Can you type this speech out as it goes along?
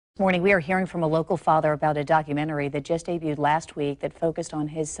Morning, we are hearing from a local father about a documentary that just debuted last week that focused on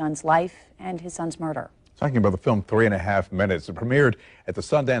his son's life and his son's murder. Talking about the film 3.5 Minutes. It premiered at the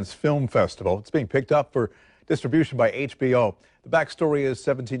Sundance Film Festival. It's being picked up for distribution by HBO. The backstory is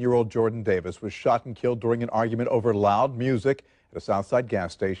 17-year-old Jordan Davis was shot and killed during an argument over loud music at a Southside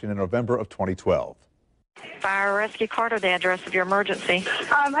gas station in November of 2012. Fire Rescue Carter, the address of your emergency.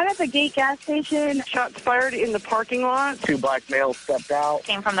 I'm at the Gate gas station. Shots fired in the parking lot. Two black males stepped out.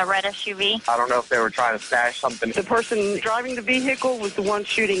 Came from the red SUV. I don't know if they were trying to stash something. The person driving the vehicle was the one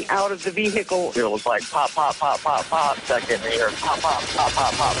shooting out of the vehicle. It was like pop, pop, pop, pop, pop. Second here, pop, pop, pop,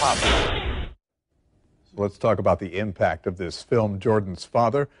 pop, pop, pop. So let's talk about the impact of this film. Jordan's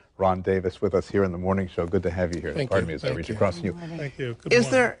father, Ron Davis, with us here in the morning show. Good to have you here. Pardon me as I reach across you. Thank you. Good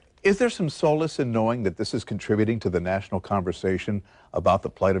morning. Is there some solace in knowing that this is contributing to the national conversation about the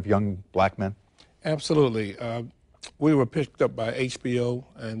plight of young black men? Absolutely. We were picked up by HBO,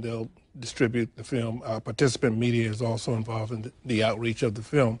 and they'll distribute the film. Participant Media is also involved in the outreach of the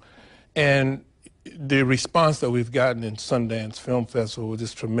film. And the response that we've gotten in Sundance Film Festival was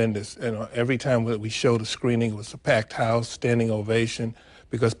just tremendous. And every time that we showed a screening, it was a packed house, standing ovation,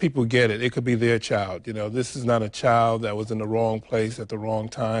 because people get it. It could be their child. You know, this is not a child that was in the wrong place at the wrong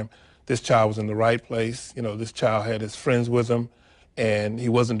time. This child was in the right place. You know, this child had his friends with him, and he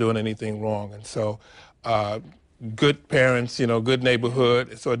wasn't doing anything wrong. And so good parents, you know, good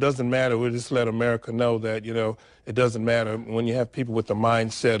neighborhood. So it doesn't matter. We'll just let America know that, you know, it doesn't matter when you have people with the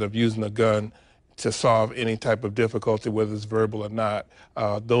mindset of using a gun to solve any type of difficulty, whether it's verbal or not.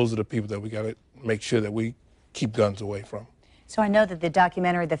 Those are the people that we got to make sure that we keep guns away from. So I know that the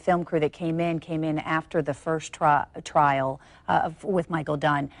documentary, the film crew that came in after the first trial with Michael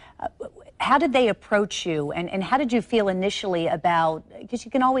Dunn. How did they approach you, and how did you feel initially about, because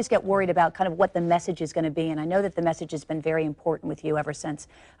you can always get worried about kind of what the message is going to be, and I know that the message has been very important with you ever since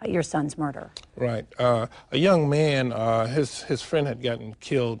your son's murder. Right. A young man, his friend had gotten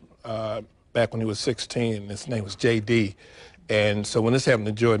killed back when he was 16, and his name was J.D. And so when this happened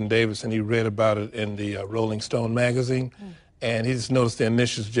to Jordan Davis, and he read about it in the Rolling Stone magazine, and he just noticed the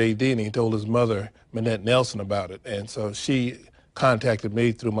initials J.D., and he told his mother, Manette Nelson, about it. And so she contacted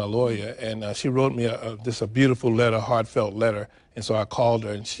me through my lawyer, and she wrote me just a beautiful letter, heartfelt letter. And so I called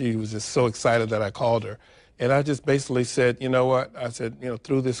her, and she was just so excited that I called her. And I just basically said, you know what? I said, you know,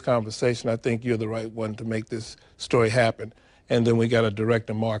 through this conversation, I think you're the right one to make this story happen. And then we got a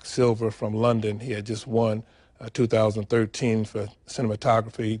director, Mark Silver, from London. He had just won 2013 for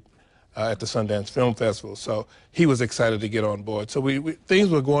cinematography at the Sundance Film Festival. So he was excited to get on board. So things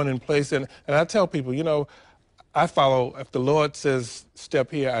were going in place. And I tell people, you know, I follow, if the Lord says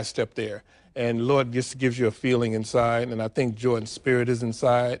step here, I step there. And the Lord just gives you a feeling inside. And I think Jordan's spirit is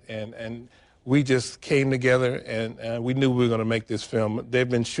inside. And we just came together, and we knew we were going to make this film. They've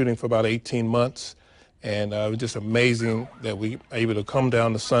been shooting for about 18 months. And it was just amazing that we were able to come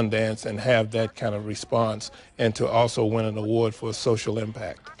down to Sundance and have that kind of response, and to also win an award for social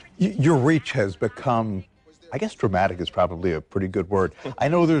impact. Your reach has become, I guess dramatic is probably a pretty good word. I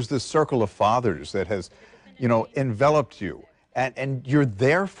know there's this circle of fathers that has, you know, enveloped you, and you're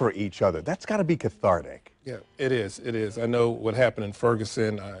there for each other. That's got to be cathartic. Yeah, it is. It is. I know what happened in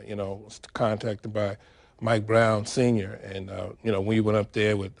Ferguson. You know, was contacted by Mike Brown Sr., and, you know, we went up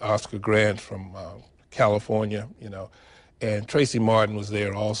there with Oscar Grant from California, you know, and Tracy Martin was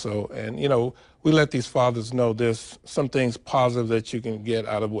there also. And, you know, we let these fathers know there's some things positive that you can get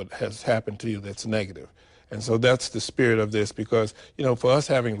out of what has happened to you that's negative. And so that's the spirit of this, because, you know, for us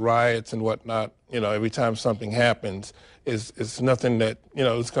having riots and whatnot, you know, every time something happens, it's nothing that, you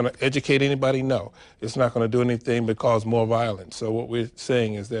know, it's going to educate anybody. No, it's not going to do anything but cause more violence. So what we're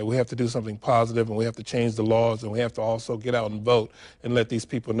saying is that we have to do something positive, and we have to change the laws, and we have to also get out and vote and let these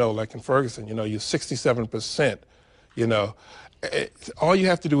people know. Like in Ferguson, you know, you're 67%, you know. All you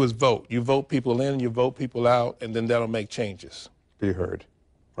have to do is vote. You vote people in, you vote people out, and then that'll make changes. Be heard.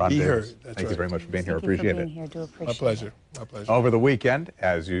 Ron Davis, thank you very much for being here. Appreciate it. My pleasure. My pleasure. Over the weekend,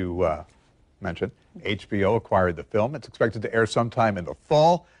 as you mentioned, HBO acquired the film. It's expected to air sometime in the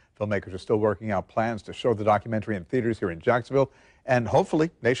fall. Filmmakers are still working out plans to show the documentary in theaters here in Jacksonville and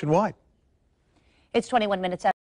hopefully nationwide. It's 21 minutes after.